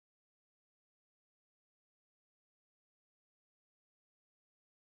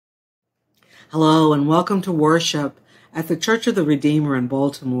Hello and welcome to worship at the Church of the Redeemer in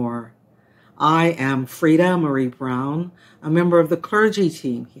Baltimore. I am Frida Marie Brown, a member of the clergy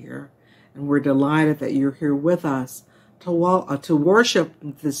team here, and we're delighted that you're here with us to worship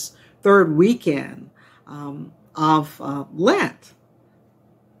this third weekend of Lent.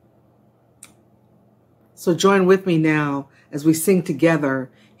 So join with me now as we sing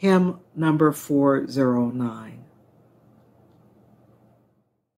together hymn number 409.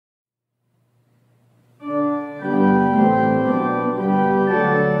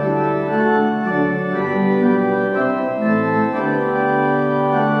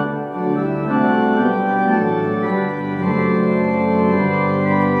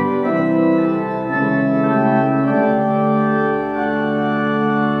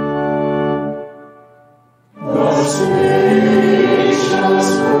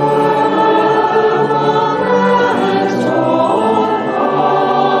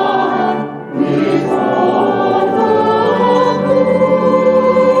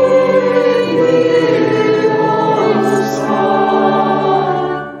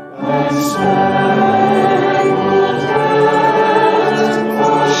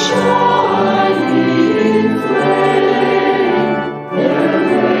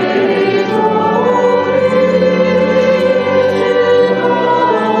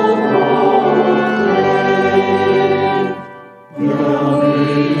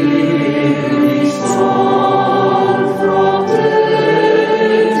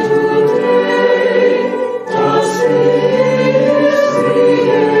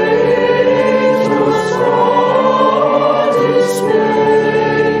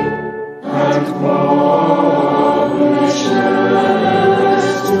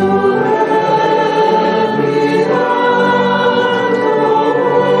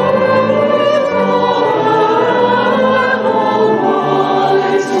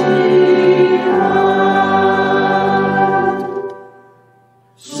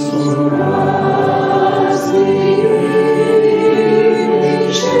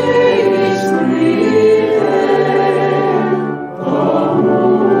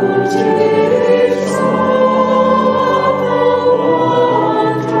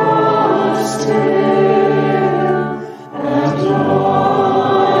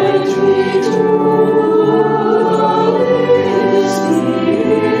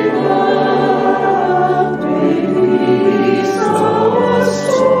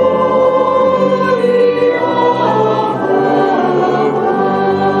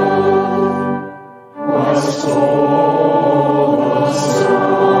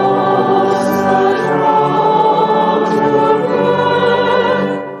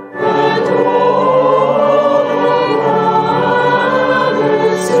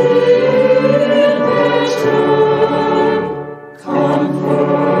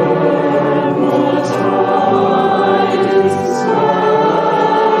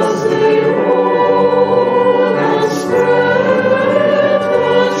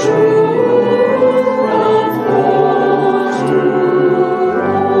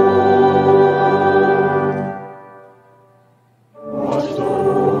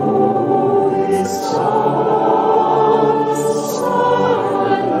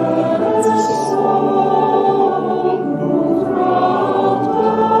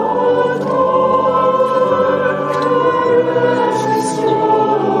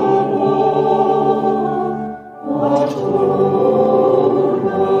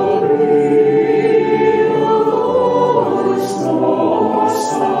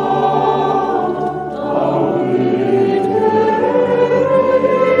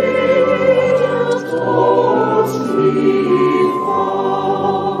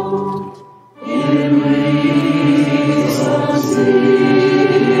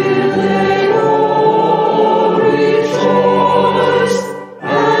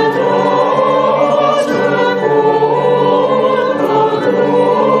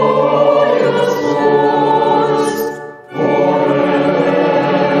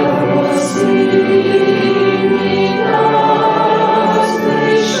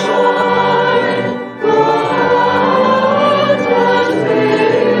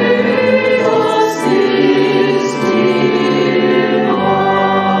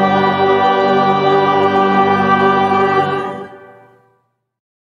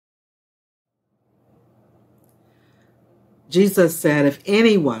 Jesus said, if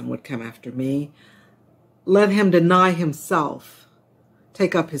anyone would come after me, let him deny himself,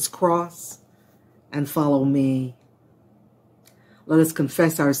 take up his cross, and follow me. Let us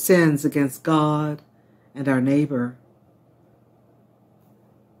confess our sins against God and our neighbor.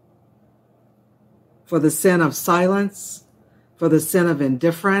 For the sin of silence, for the sin of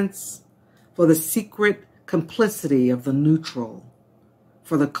indifference, for the secret complicity of the neutral,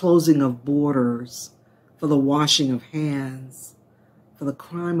 for the closing of borders, for the washing of hands, for the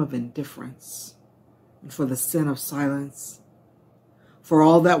crime of indifference, and for the sin of silence, for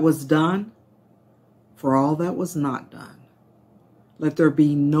all that was done, for all that was not done. Let there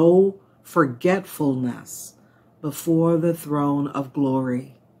be no forgetfulness before the throne of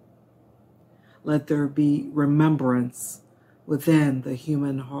glory. Let there be remembrance within the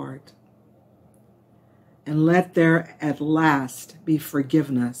human heart. And let there at last be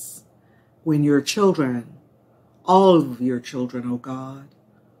forgiveness when your children, all of your children, O God,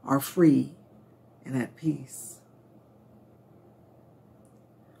 are free and at peace.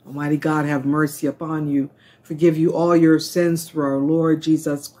 Almighty God, have mercy upon you, forgive you all your sins through our Lord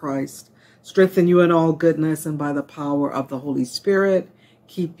Jesus Christ, strengthen you in all goodness, and by the power of the Holy Spirit,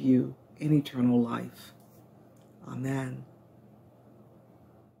 keep you in eternal life. Amen.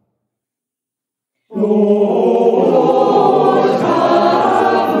 Lord,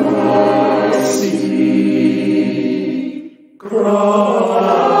 have mercy. Christ,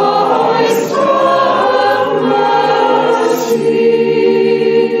 have mercy.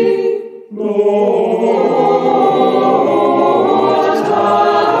 Lord,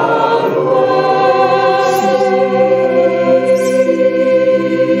 have mercy.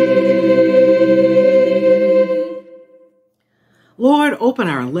 Lord, open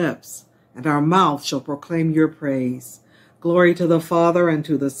our lips, and our mouth shall proclaim your praise. Glory to the Father, and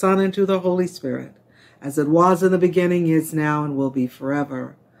to the Son, and to the Holy Spirit, as it was in the beginning, is now, and will be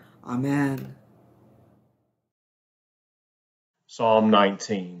forever. Amen. Psalm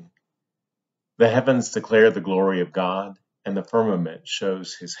 19. The heavens declare the glory of God, and the firmament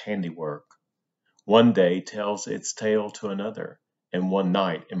shows his handiwork. One day tells its tale to another, and one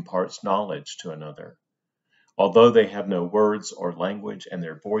night imparts knowledge to another. Although they have no words or language, and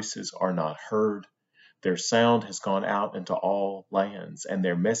their voices are not heard, their sound has gone out into all lands, and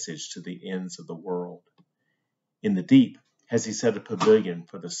their message to the ends of the world. In the deep has he set a pavilion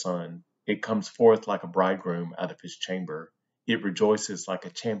for the sun. It comes forth like a bridegroom out of his chamber. It rejoices like a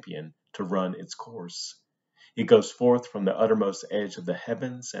champion to run its course. It goes forth from the uttermost edge of the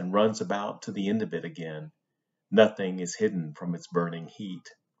heavens and runs about to the end of it again. Nothing is hidden from its burning heat.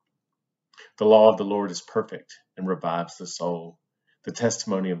 The law of the Lord is perfect and revives the soul. The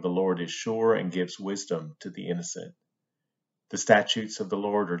testimony of the Lord is sure and gives wisdom to the innocent. The statutes of the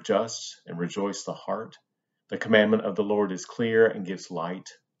Lord are just and rejoice the heart. The commandment of the Lord is clear and gives light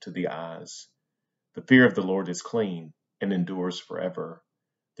to the eyes. The fear of the Lord is clean and endures forever.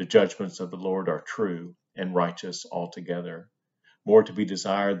 The judgments of the Lord are true and righteous altogether. More to be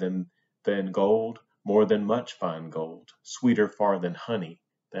desired than gold, more than much fine gold, sweeter far than honey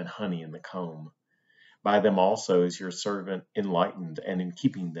in the comb. By them also is your servant enlightened, and in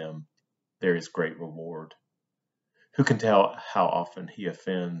keeping them there is great reward. Who can tell how often he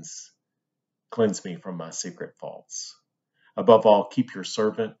offends? Cleanse me from my secret faults. Above all, keep your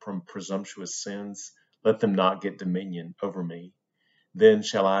servant from presumptuous sins. Let them not get dominion over me. Then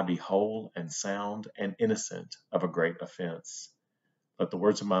shall I be whole and sound and innocent of a great offense. Let the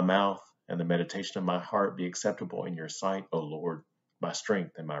words of my mouth and the meditation of my heart be acceptable in your sight, O Lord, my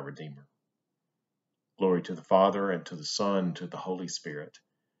strength and my Redeemer. Glory to the Father, and to the Son, and to the Holy Spirit,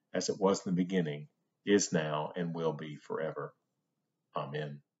 as it was in the beginning, is now, and will be forever.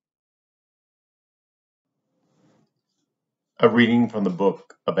 Amen. A reading from the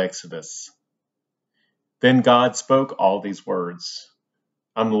book of Exodus. Then God spoke all these words.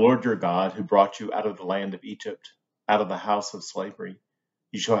 I am the Lord your God, who brought you out of the land of Egypt, out of the house of slavery.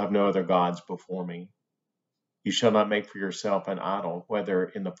 You shall have no other gods before me. You shall not make for yourself an idol, whether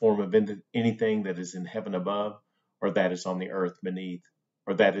in the form of anything that is in heaven above, or that is on the earth beneath,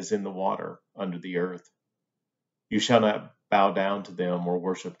 or that is in the water under the earth. You shall not bow down to them or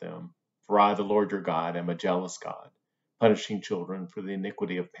worship them, for I, the Lord your God, am a jealous God, punishing children for the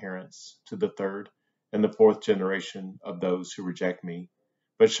iniquity of parents to the third and the fourth generation of those who reject me,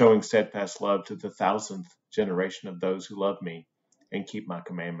 but showing steadfast love to the 1,000th generation of those who love me and keep my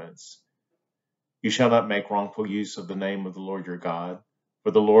commandments. You shall not make wrongful use of the name of the Lord your God, for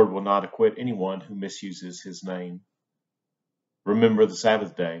the Lord will not acquit anyone who misuses his name. Remember the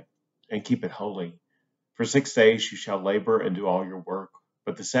Sabbath day and keep it holy. For 6 days you shall labor and do all your work,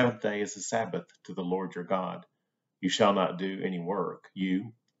 but the seventh day is the Sabbath to the Lord your God. You shall not do any work,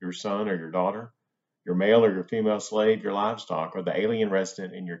 you, your son or your daughter, your male or your female slave, your livestock, or the alien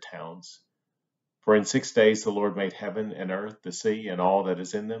resident in your towns. For in 6 days the Lord made heaven and earth, the sea, and all that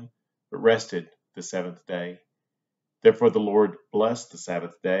is in them, but rested the seventh day. Therefore the Lord blessed the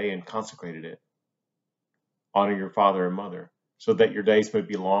Sabbath day and consecrated it. Honor your father and mother, so that your days may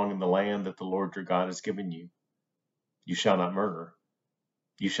be long in the land that the Lord your God has given you. You shall not murder.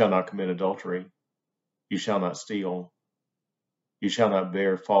 You shall not commit adultery. You shall not steal. You shall not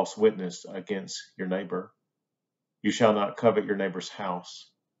bear false witness against your neighbor. You shall not covet your neighbor's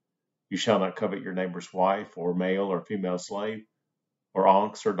house. You shall not covet your neighbor's wife, or male or female slave, or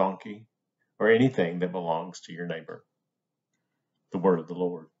ox or donkey, or anything that belongs to your neighbor. The word of the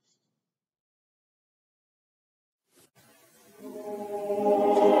Lord.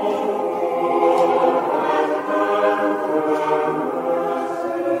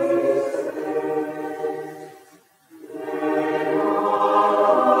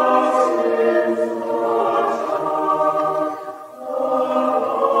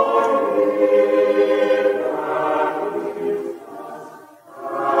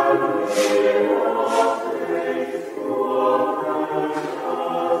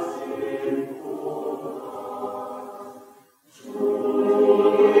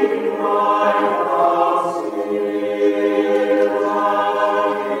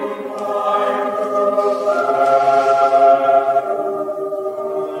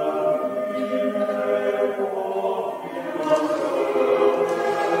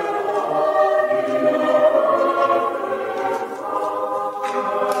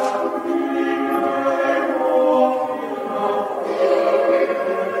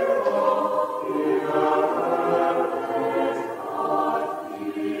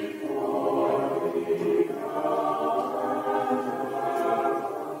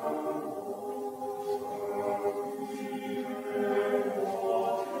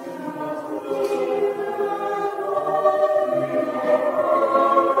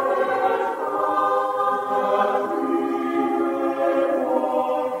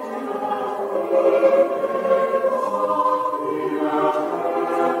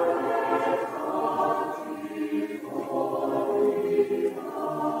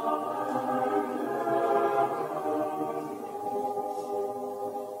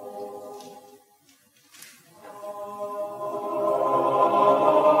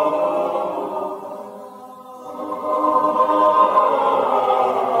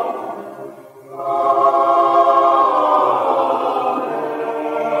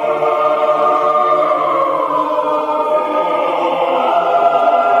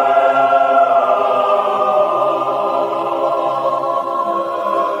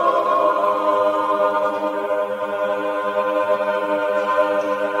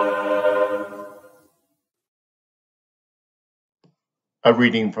 A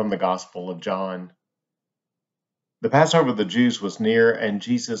reading from the Gospel of John. The Passover of the Jews was near, and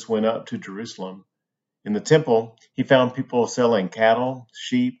Jesus went up to Jerusalem. In the temple, he found people selling cattle,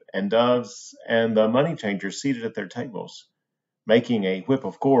 sheep, and doves, and the money changers seated at their tables. Making a whip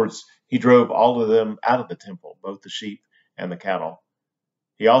of cords, he drove all of them out of the temple, both the sheep and the cattle.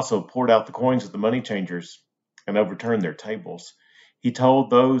 He also poured out the coins of the money changers and overturned their tables. He told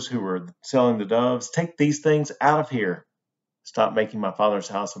those who were selling the doves, "Take these things out of here. Stop making my Father's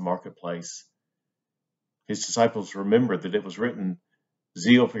house a marketplace." His disciples remembered that it was written,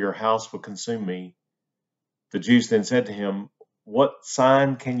 "Zeal for your house will consume me." The Jews then said to him, "What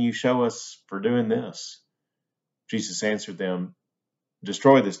sign can you show us for doing this?" Jesus answered them,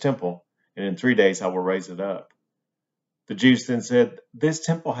 "Destroy this temple, and in 3 days I will raise it up." The Jews then said, "This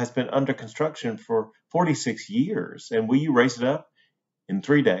temple has been under construction for 46 years, and will you raise it up in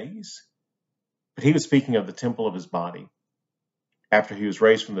 3 days?" But he was speaking of the temple of his body. After he was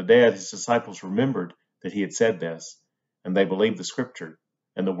raised from the dead, his disciples remembered that he had said this, and they believed the scripture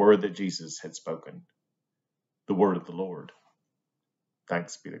and the word that Jesus had spoken. The word of the Lord.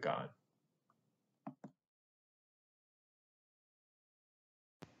 Thanks be to God.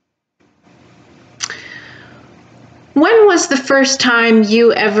 When was the first time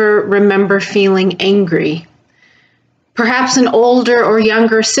you ever remember feeling angry? Perhaps an older or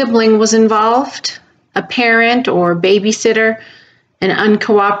younger sibling was involved, a parent or babysitter, an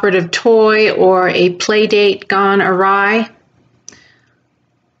uncooperative toy, or a play date gone awry?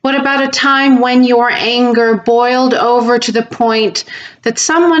 What about a time when your anger boiled over to the point that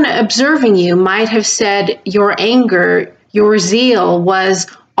someone observing you might have said your anger, your zeal was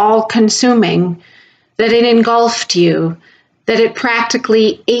all-consuming, that it engulfed you, that it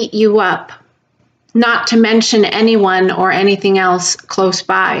practically ate you up, not to mention anyone or anything else close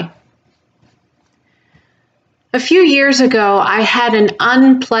by? A few years ago, I had an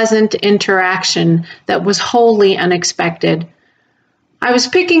unpleasant interaction that was wholly unexpected. I was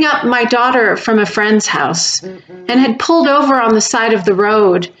picking up my daughter from a friend's house and had pulled over on the side of the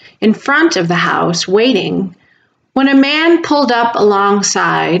road in front of the house, waiting, when a man pulled up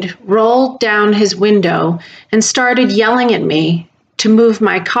alongside, rolled down his window, and started yelling at me to move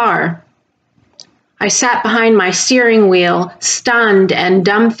my car. I sat behind my steering wheel, stunned and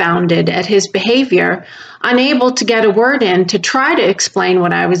dumbfounded at his behavior, unable to get a word in to try to explain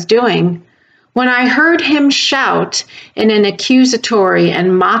what I was doing, when I heard him shout in an accusatory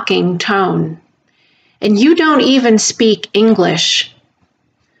and mocking tone, "And you don't even speak English."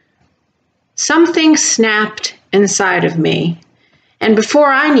 Something snapped inside of me, and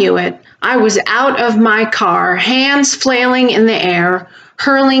before I knew it, I was out of my car, hands flailing in the air,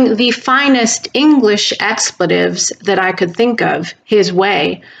 hurling the finest English expletives that I could think of his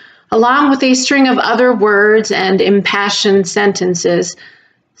way, along with a string of other words and impassioned sentences,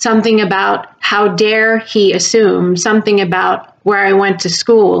 something about how dare he assume, something about where I went to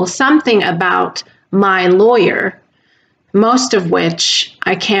school, something about my lawyer, most of which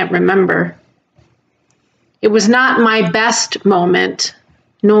I can't remember. It was not my best moment,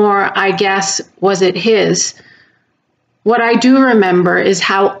 nor, I guess, was it his. What I do remember is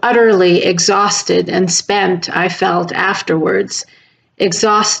how utterly exhausted and spent I felt afterwards.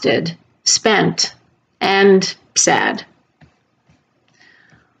 Exhausted, spent, and sad.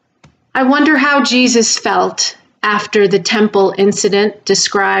 I wonder how Jesus felt after the temple incident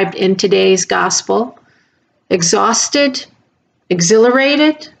described in today's gospel. Exhausted,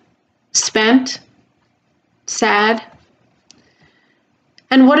 exhilarated, spent, sad.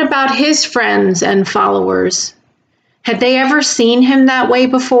 And what about his friends and followers? Had they ever seen him that way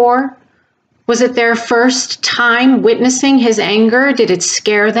before? Was it their first time witnessing his anger? Did it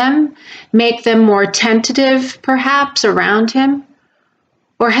scare them, make them more tentative, perhaps, around him?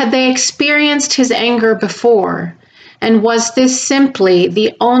 Or had they experienced his anger before? And was this simply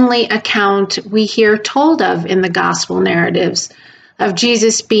the only account we hear told of in the gospel narratives of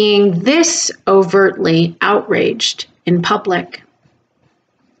Jesus being this overtly outraged in public?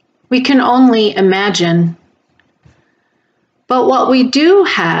 We can only imagine. But what we do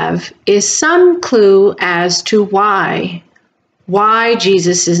have is some clue as to why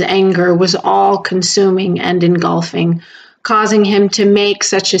Jesus' anger was all-consuming and engulfing, causing him to make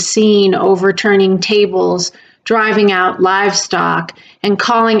such a scene, overturning tables, driving out livestock, and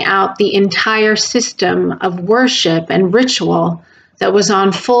calling out the entire system of worship and ritual that was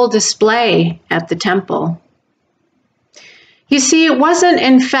on full display at the temple. You see, it wasn't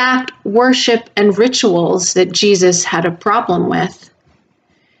in fact worship and rituals that Jesus had a problem with.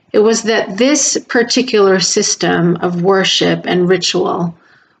 It was that this particular system of worship and ritual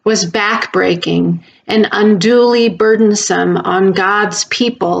was backbreaking and unduly burdensome on God's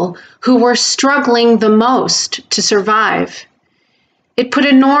people who were struggling the most to survive. It put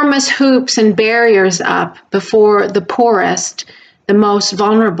enormous hoops and barriers up before the poorest, the most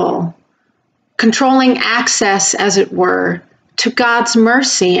vulnerable, controlling access, as it were, to God's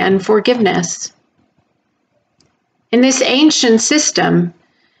mercy and forgiveness. In this ancient system,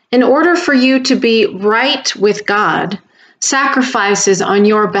 in order for you to be right with God, sacrifices on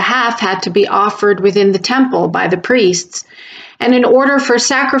your behalf had to be offered within the temple by the priests. And in order for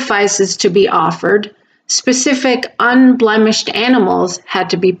sacrifices to be offered, specific unblemished animals had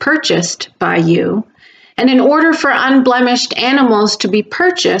to be purchased by you. And in order for unblemished animals to be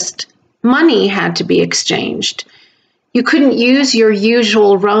purchased, money had to be exchanged. You couldn't use your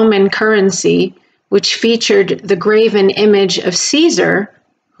usual Roman currency, which featured the graven image of Caesar,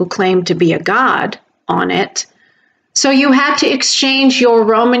 who claimed to be a god, on it. So you had to exchange your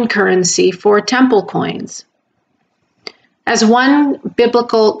Roman currency for temple coins. As one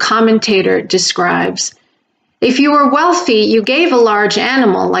biblical commentator describes, if you were wealthy, you gave a large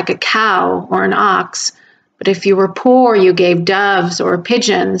animal like a cow or an ox, but if you were poor, you gave doves or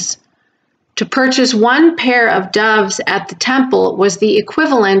pigeons. To purchase one pair of doves at the temple was the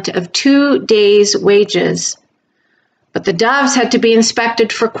equivalent of 2 days' wages. But the doves had to be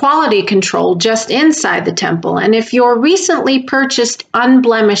inspected for quality control just inside the temple, and if your recently purchased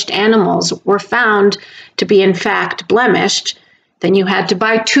unblemished animals were found to be in fact blemished, then you had to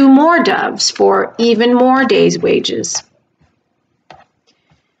buy 2 more doves for even more days' wages.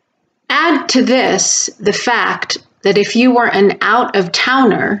 Add to this the fact that if you were an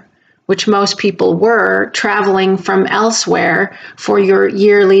out-of-towner, which most people were, traveling from elsewhere for your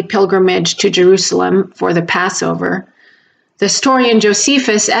yearly pilgrimage to Jerusalem for the Passover, the historian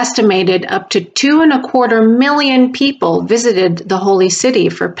Josephus estimated up to 2.25 million people visited the Holy City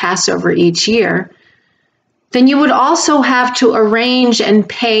for Passover each year. Then you would also have to arrange and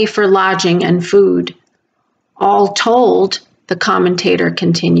pay for lodging and food. All told, the commentator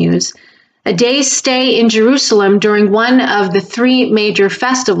continues, A day's stay in Jerusalem during one of the 3 major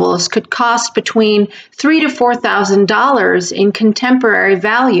festivals could cost between $3,000 to $4,000 in contemporary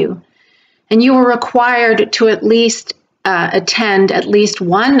value, and you were required to at least attend at least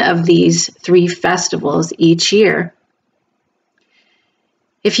one of these 3 festivals each year.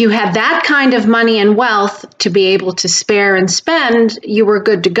 If you had that kind of money and wealth to be able to spare and spend, you were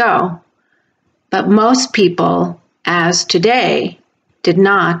good to go. But most people, as today, did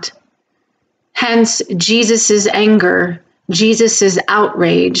not. Hence, Jesus' anger, Jesus'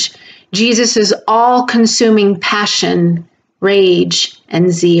 outrage, Jesus' all-consuming passion, rage,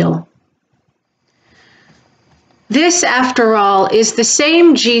 and zeal. This, after all, is the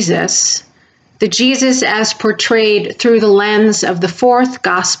same Jesus, the Jesus as portrayed through the lens of the 4th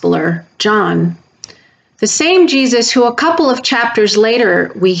Gospeler, John. The same Jesus who a couple of chapters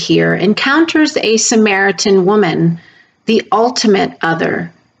later, we hear, encounters a Samaritan woman, the ultimate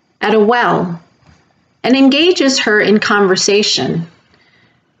other, at a well, and engages her in conversation.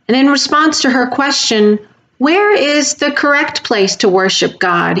 And in response to her question, where is the correct place to worship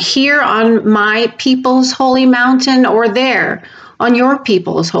God? Here on my people's holy mountain, or there on your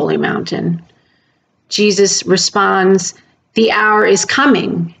people's holy mountain? Jesus responds, the hour is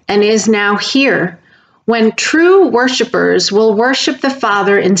coming and is now here when true worshipers will worship the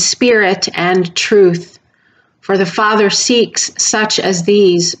Father in spirit and truth, for the Father seeks such as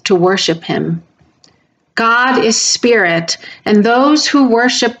these to worship him. God is spirit, and those who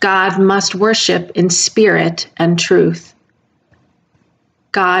worship God must worship in spirit and truth.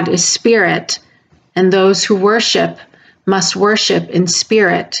 God is spirit, and those who worship must worship in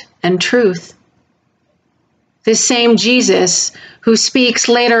spirit and truth. This same Jesus, who speaks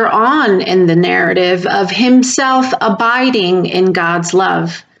later on in the narrative of himself abiding in God's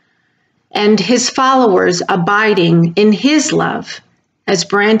love, and his followers abiding in his love as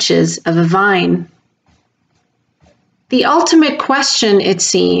branches of a vine. The ultimate question, it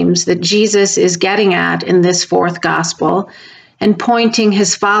seems, that Jesus is getting at in this 4th gospel and pointing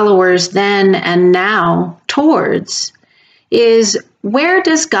his followers then and now towards is, where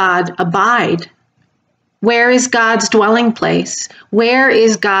does God abide? Where is God's dwelling place? Where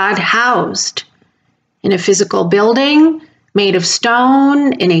is God housed? In a physical building made of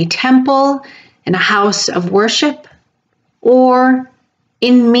stone, in a temple, in a house of worship? Or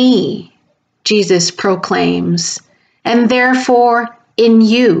in me, Jesus proclaims, and therefore in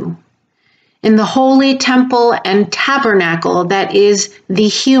you, in the holy temple and tabernacle that is the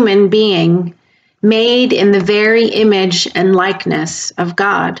human being, made in the very image and likeness of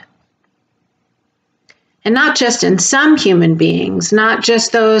God. And not just in some human beings, not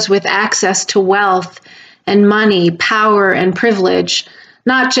just those with access to wealth and money, power and privilege,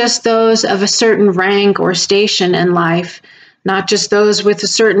 not just those of a certain rank or station in life, not just those with a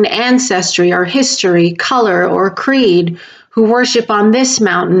certain ancestry or history, color or creed who worship on this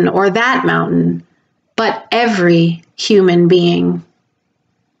mountain or that mountain, but every human being.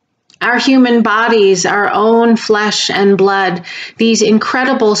 Our human bodies, our own flesh and blood, these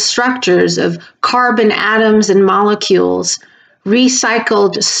incredible structures of carbon atoms and molecules,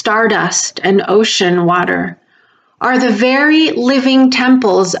 recycled stardust and ocean water, are the very living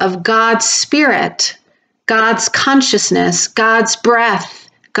temples of God's Spirit, God's consciousness, God's breath,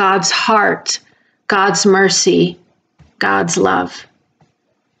 God's heart, God's mercy, God's love.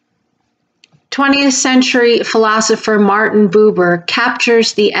 20th century philosopher Martin Buber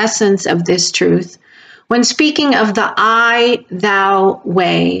captures the essence of this truth when speaking of the I-thou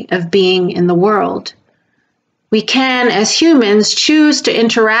way of being in the world. We can, as humans, choose to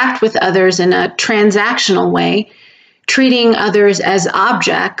interact with others in a transactional way, treating others as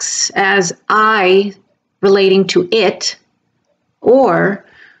objects, as I relating to it, or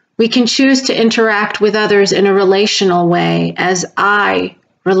we can choose to interact with others in a relational way, as I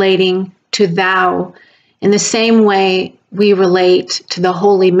relating to thou, in the same way we relate to the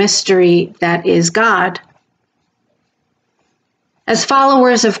holy mystery that is God. As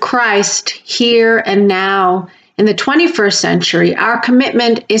followers of Christ, here and now, in the 21st century, our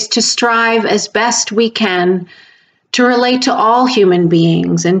commitment is to strive as best we can to relate to all human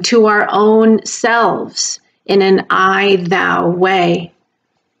beings and to our own selves in an I-thou way.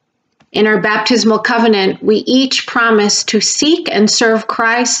 In our baptismal covenant, we each promise to seek and serve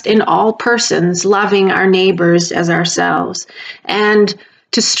Christ in all persons, loving our neighbors as ourselves, and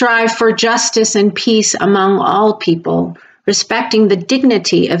to strive for justice and peace among all people, respecting the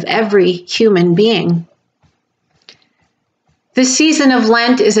dignity of every human being. This season of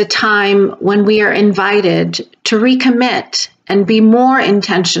Lent is a time when we are invited to recommit and be more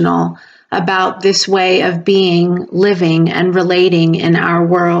intentional about this way of being, living, and relating in our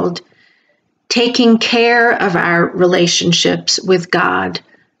world. taking care of our relationships with God,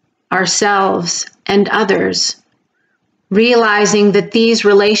 ourselves, and others, realizing that these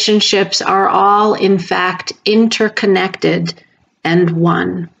relationships are all, in fact, interconnected and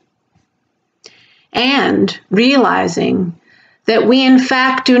one. And realizing that we, in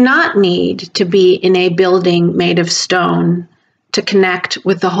fact, do not need to be in a building made of stone to connect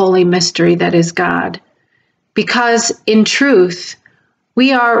with the holy mystery that is God, because in truth,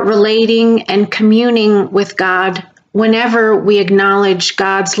 we are relating and communing with God whenever we acknowledge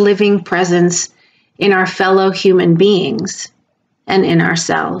God's living presence in our fellow human beings and in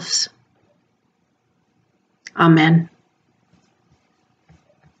ourselves. Amen.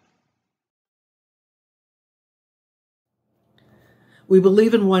 We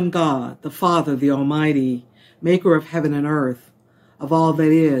believe in one God, the Father, the Almighty, maker of heaven and earth, of all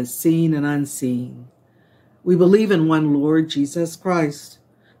that is, seen and unseen. We believe in one Lord Jesus Christ,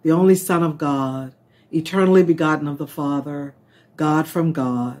 the only Son of God, eternally begotten of the Father, God from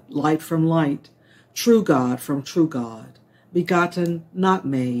God, light from light, true God from true God, begotten, not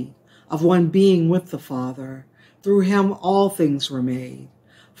made, of one being with the Father. Through him all things were made.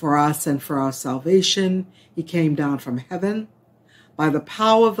 For us and for our salvation, he came down from heaven. By the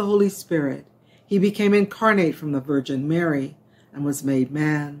power of the Holy Spirit, he became incarnate from the Virgin Mary and was made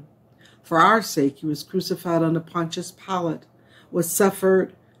man. For our sake, he was crucified under Pontius Pilate, was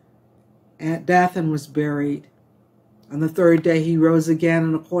suffered at death and was buried. On the third day, he rose again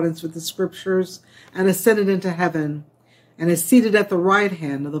in accordance with the Scriptures and ascended into heaven and is seated at the right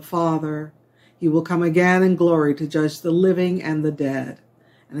hand of the Father. He will come again in glory to judge the living and the dead,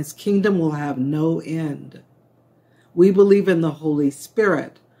 and his kingdom will have no end. We believe in the Holy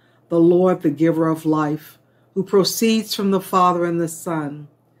Spirit, the Lord, the giver of life, who proceeds from the Father and the Son.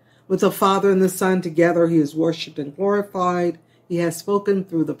 With the Father and the Son together, he is worshipped and glorified. He has spoken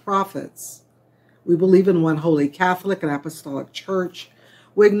through the prophets. We believe in one holy Catholic and Apostolic Church.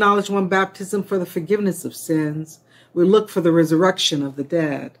 We acknowledge one baptism for the forgiveness of sins. We look for the resurrection of the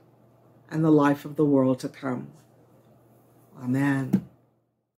dead and the life of the world to come. Amen.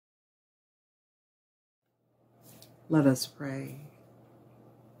 Let us pray.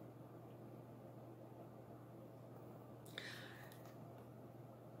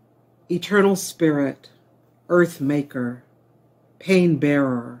 Eternal Spirit, earth maker, pain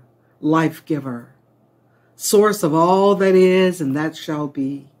bearer, life giver, source of all that is and that shall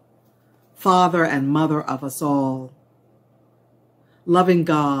be, Father and Mother of us all, loving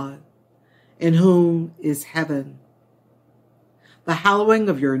God, in whom is heaven. The hallowing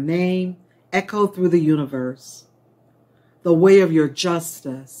of your name echo through the universe. The way of your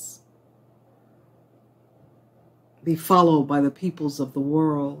justice be followed by the peoples of the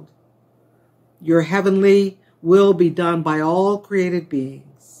world. Your heavenly will be done by all created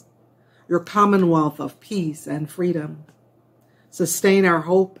beings. Your commonwealth of peace and freedom sustain our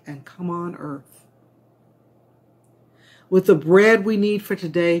hope and come on earth. With the bread we need for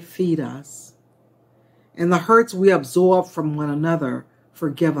today, feed us. And the hurts we absorb from one another,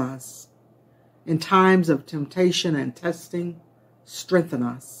 forgive us. In times of temptation and testing, strengthen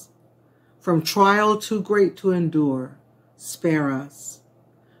us. From trial too great to endure, spare us.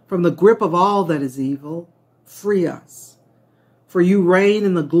 From the grip of all that is evil, free us. For you reign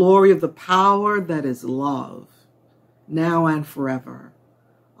in the glory of the power that is love, now and forever.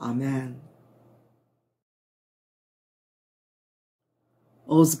 Amen.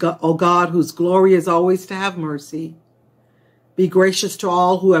 O God, whose glory is always to have mercy, be gracious to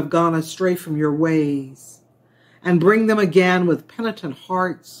all who have gone astray from your ways, and bring them again with penitent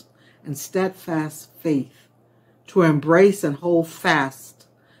hearts and steadfast faith to embrace and hold fast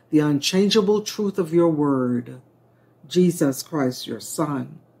the unchangeable truth of your word, Jesus Christ, your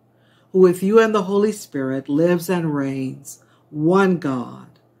Son, who with you and the Holy Spirit lives and reigns, one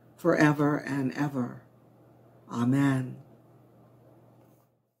God, forever and ever. Amen.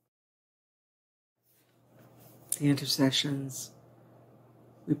 The intercessions.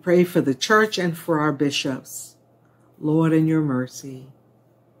 We pray for the church and for our bishops. Lord, in your mercy.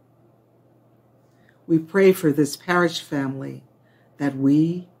 We pray for this parish family that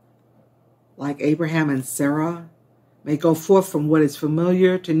we, like Abraham and Sarah, may go forth from what is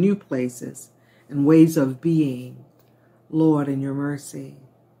familiar to new places and ways of being. Lord, in your mercy.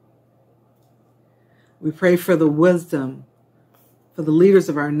 We pray for the wisdom for the leaders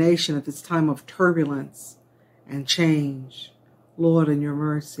of our nation at this time of turbulence and change. Lord, in your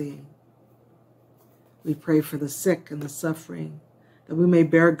mercy. We pray for the sick and the suffering, that we may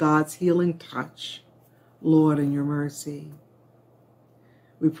bear God's healing touch. Lord, in your mercy.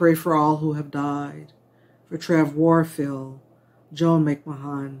 We pray for all who have died, for Trev Warfield, Joan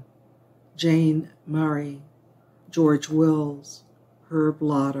McMahon, Jane Murray, George Wills, Herb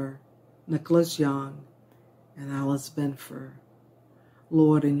Lauder, Nicholas Young, and Alice Benfer.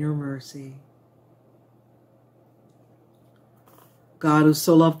 Lord, in your mercy. God, who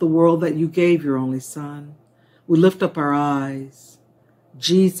so loved the world that you gave your only Son, we lift up our eyes.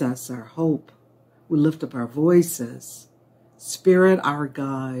 Jesus, our hope, we lift up our voices. Spirit, our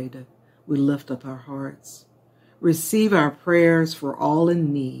guide, we lift up our hearts. Receive our prayers for all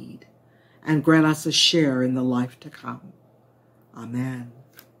in need, and grant us a share in the life to come. Amen.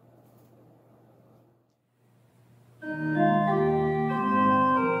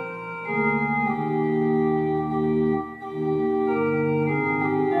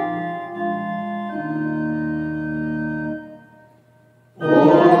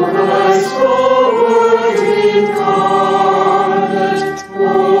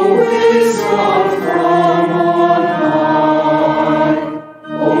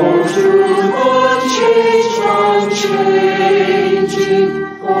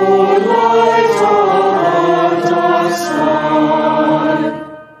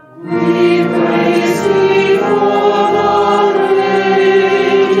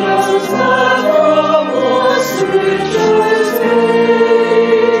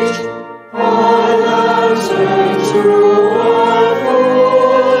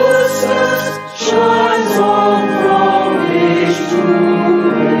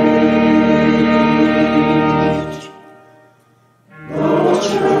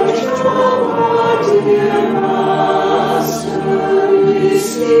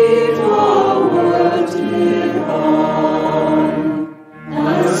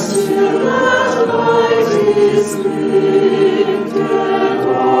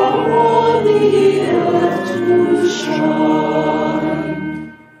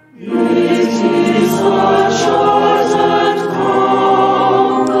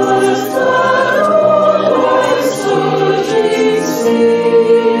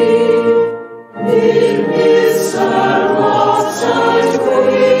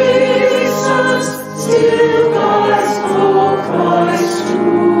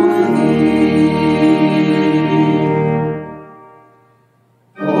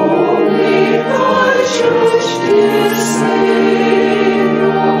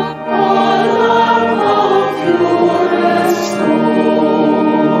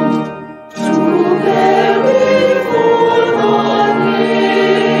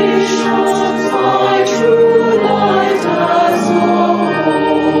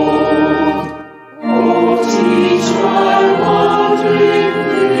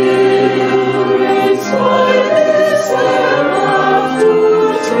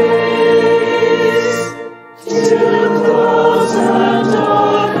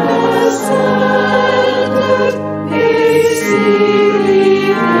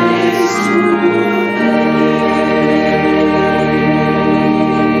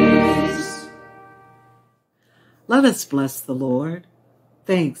 Let us bless the Lord.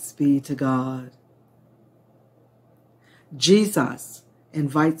 Thanks be to God. Jesus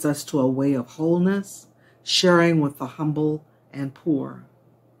invites us to a way of wholeness, sharing with the humble and poor.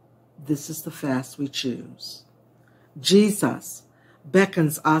 This is the fast we choose. Jesus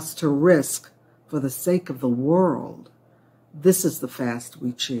beckons us to risk for the sake of the world. This is the fast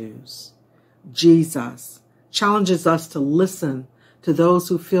we choose. Jesus challenges us to listen to those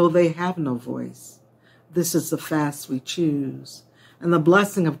who feel they have no voice. This is the fast we choose. And the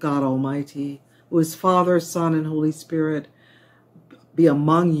blessing of God Almighty, who is Father, Son, and Holy Spirit, be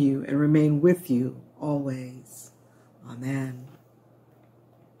among you and remain with you always. Amen.